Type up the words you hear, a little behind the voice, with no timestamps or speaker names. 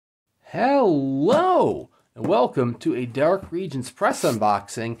Hello, and welcome to a Dark Regions Press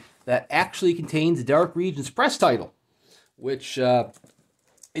unboxing that actually contains a Dark Regions Press title, which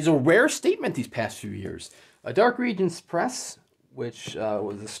is a rare statement these past few years. Dark Regions Press, which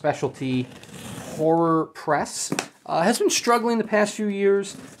was a specialty horror press, has been struggling the past few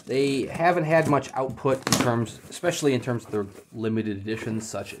years. They haven't had much output in terms, especially in terms of their limited editions,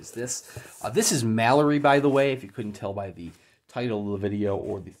 such as this. This is Malorie, by the way, if you couldn't tell by the title of the video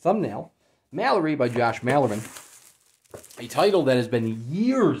or the thumbnail. Malorie by Josh Malerman, a title that has been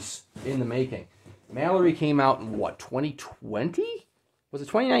years in the making. Malorie came out in, what, 2020? Was it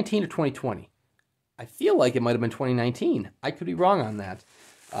 2019 or 2020? I feel like it might have been 2019. I could be wrong on that.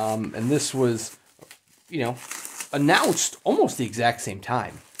 And this was, announced almost the exact same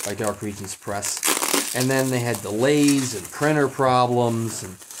time by Dark Regions Press. And then they had delays and printer problems,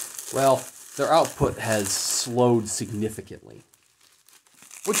 and, well, their output has slowed significantly.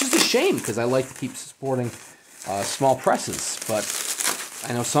 Which is a shame, because I like to keep supporting small presses. But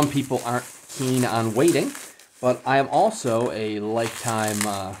I know some people aren't keen on waiting. But I am also a lifetime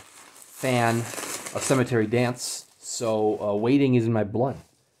fan of Cemetery Dance, so waiting is in my blood.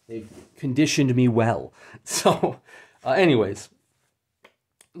 They've conditioned me well. So, anyways,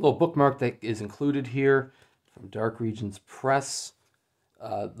 a little bookmark that is included here from Dark Regions Press.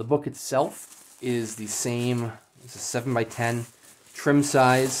 The book itself is the same, it's a 7x10 trim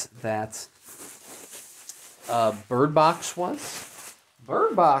size that Bird Box was.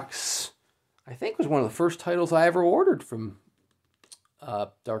 Bird Box, I think, was one of the first titles I ever ordered from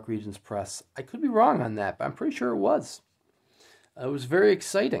Dark Regions Press. I could be wrong on that, but I'm pretty sure it was. It was very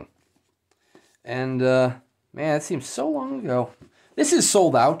exciting. And, man, it seems so long ago. This is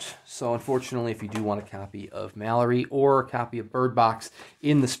sold out, so unfortunately, if you do want a copy of Malorie or a copy of Bird Box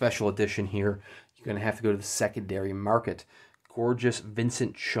in the special edition here, you're going to have to go to the secondary market. Gorgeous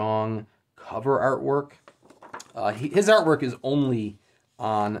Vincent Chong cover artwork. His artwork is only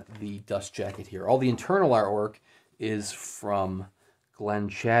on the dust jacket here. All the internal artwork is from Glenn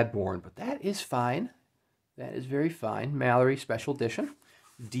Chadbourne, but that is fine. That is very fine. Malorie Special Edition.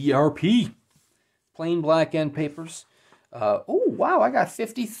 DRP. Plain black end papers. Oh, wow, I got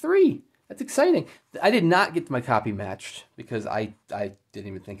 53. That's exciting. I did not get my copy matched because I didn't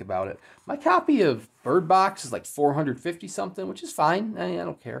even think about it. My copy of Bird Box is like 450 something, which is fine. I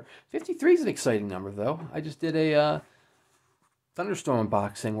don't care. 53 is an exciting number, though. I just did a Thunderstorm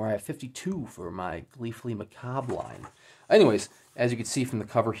unboxing where I have 52 for my Gleefully Macabre line. Anyways, as you can see from the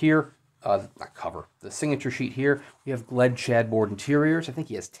cover here, not cover, the signature sheet here, we have Glenn Chadbourne interiors. I think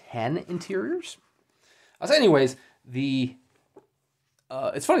he has 10 interiors. So anyways,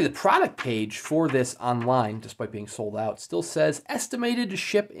 it's funny, the product page for this online, despite being sold out, still says estimated to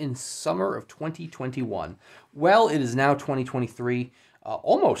ship in summer of 2021. Well, it is now 2023,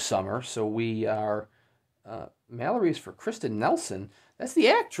 almost summer, so we are... Malorie is for Kristen Nelson. That's the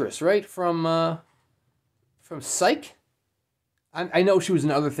actress, right? From Psych? I know she was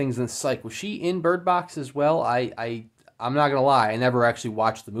in other things than Psych. Was she in Bird Box as well? I'm not going to lie. I never actually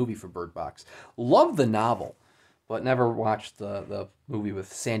watched the movie for Bird Box. Love the novel, but never watched the movie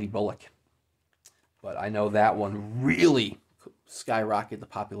with Sandy Bullock. But I know that one really skyrocketed the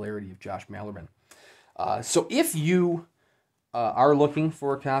popularity of Josh Malerman. So if you are looking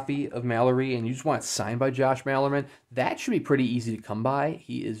for a copy of Malorie and you just want it signed by Josh Malerman, that should be pretty easy to come by.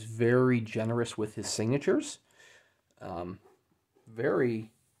 He is very generous with his signatures. Very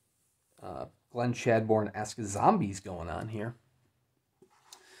Glenn Chadbourne-esque zombies going on here.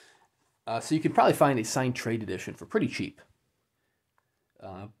 So you can probably find a signed trade edition for pretty cheap.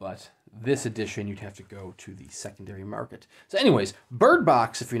 But this edition, you'd have to go to the secondary market. So anyways, Bird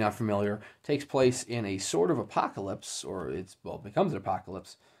Box, if you're not familiar, takes place in a sort of apocalypse, or it becomes an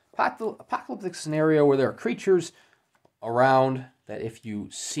apocalypse. Apocalyptic scenario where there are creatures around that if you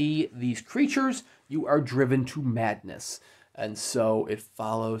see these creatures, you are driven to madness. And so it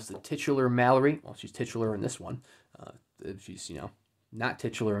follows the titular Malorie. Well, she's titular in this one. She's, not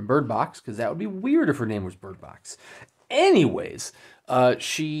titular in Bird Box, because that would be weird if her name was Bird Box. Anyways,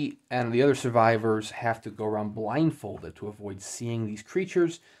 she and the other survivors have to go around blindfolded to avoid seeing these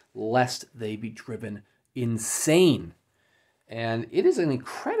creatures, lest they be driven insane. And it is an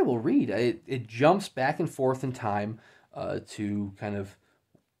incredible read. It jumps back and forth in time to kind of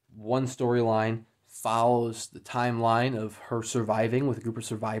one storyline, follows the timeline of her surviving with a group of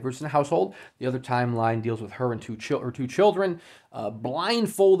survivors in a household. The other timeline deals with her and her two children,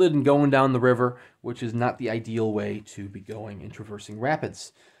 blindfolded and going down the river, which is not the ideal way to be going and traversing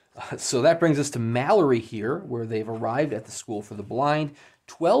rapids. So that brings us to Malorie here, where they've arrived at the School for the Blind.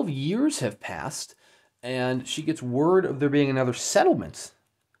 12 years have passed, and she gets word of there being another settlement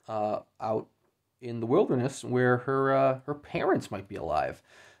out in the wilderness where her parents might be alive.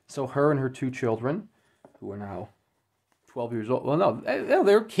 So her and her 2 children, who are now 12 years old. Well, no,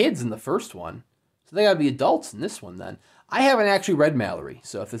 they were kids in the first one. So they got to be adults in this one then. I haven't actually read Malorie,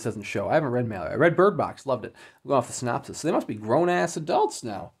 so if this doesn't show, I haven't read Malorie. I read Bird Box, loved it. I'm going off the synopsis. So they must be grown-ass adults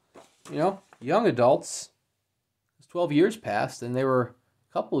now. You know, young adults. 12 years passed, and they were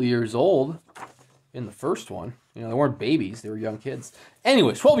a couple years old in the first one. You know, they weren't babies, they were young kids.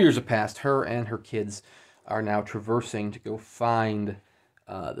 Anyways, 12 years have passed. Her and her kids are now traversing to go find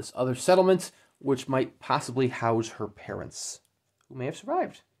this other settlement, which might possibly house her parents, who may have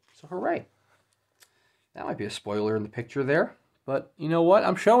survived. So hooray. That might be a spoiler in the picture there. But you know what?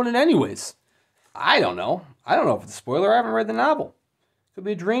 I'm showing it anyways. I don't know. I don't know if it's a spoiler. I haven't read the novel. Could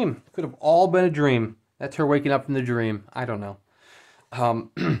be a dream. Could have all been a dream. That's her waking up from the dream. I don't know.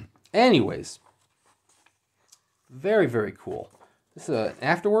 Anyways. Very, very cool. This is an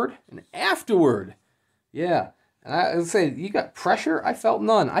afterword? An afterword. Yeah. And I would say, you got pressure? I felt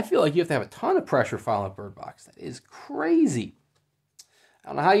none. I feel like you have to have a ton of pressure following Bird Box. That is crazy. I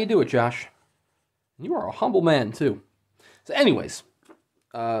don't know how you do it, Josh. You are a humble man, too. So anyways,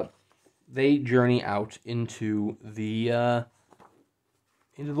 they journey out into the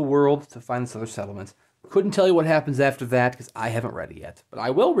world to find this other settlement. Couldn't tell you what happens after that because I haven't read it yet. But I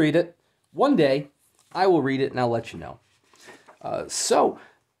will read it. One day, I will read it and I'll let you know. So,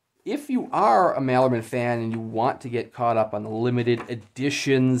 if you are a Malerman fan and you want to get caught up on the limited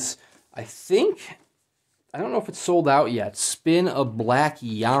editions, I don't know if it's sold out yet, Spin a Black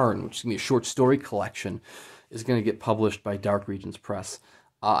Yarn, which is going to be a short story collection, is going to get published by Dark Regions Press.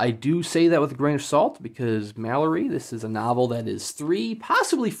 I do say that with a grain of salt because Malorie, this is a novel that is 3,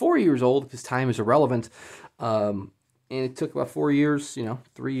 possibly 4 years old because time is irrelevant. And it took about 4 years,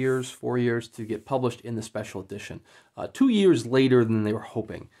 3 years, 4 years to get published in the special edition. 2 years later than they were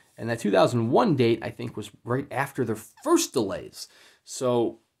hoping. And that 2001 date, I think, was right after their first delays.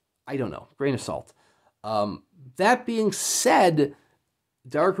 So, I don't know. Grain of salt. That being said,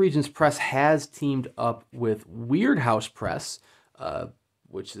 Dark Regions Press has teamed up with Weird House Press,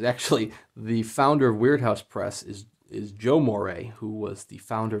 which is actually the founder of Weird House Press is Joe Moray, who was the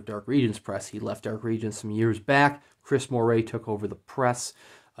founder of Dark Regions Press. He left Dark Regions some years back. Chris Moray took over the press.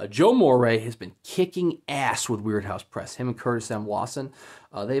 Joe Moray has been kicking ass with Weird House Press. Him and Curtis M. Lawson.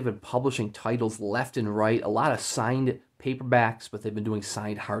 They've been publishing titles left and right. A lot of signed paperbacks, but they've been doing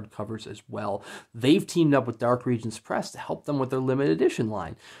signed hardcovers as well. They've teamed up with Dark Regions Press to help them with their limited edition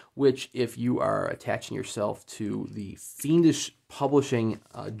line, which if you are attaching yourself to the fiendish publishing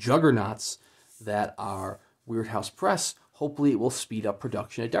juggernauts that are Weird House Press, hopefully it will speed up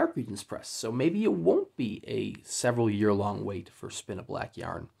production at Dark Regions Press. So maybe it won't be a several year-long wait for Spin a Black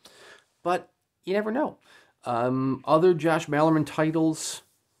Yarn. But you never know. Other Josh Malerman titles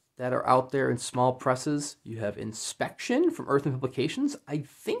that are out there in small presses, you have Inspection from Earthman Publications. I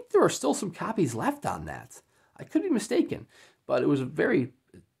think there are still some copies left on that. I could be mistaken, but it was a very,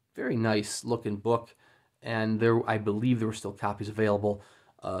 very nice looking book, and I believe there were still copies available.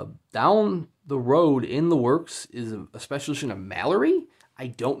 Down the road in the works is a special edition of Malorie. I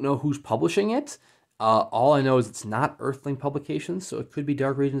don't know who's publishing it. All I know is it's not Earthling Publications, so it could be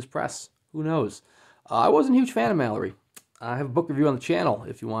Dark Regions Press. Who knows? I wasn't a huge fan of Malorie. I have a book review on the channel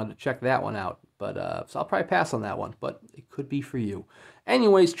if you wanted to check that one out. But so I'll probably pass on that one, but it could be for you.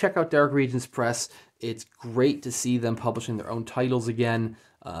 Anyways, check out Dark Regions Press. It's great to see them publishing their own titles again.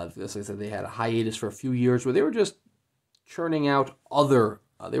 As I said, they had a hiatus for a few years where they were just churning out other...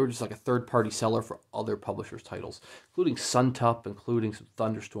 they were just like a third-party seller for other publishers' titles, including Suntup, including some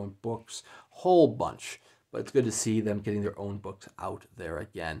Thunderstorm books, whole bunch. But it's good to see them getting their own books out there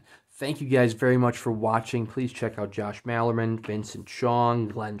again. Thank you guys very much for watching. Please check out Josh Malerman, Vincent Chong,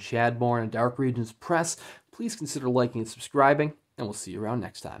 Glenn Chadbourne, and Dark Regions Press. Please consider liking and subscribing, and we'll see you around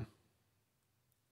next time.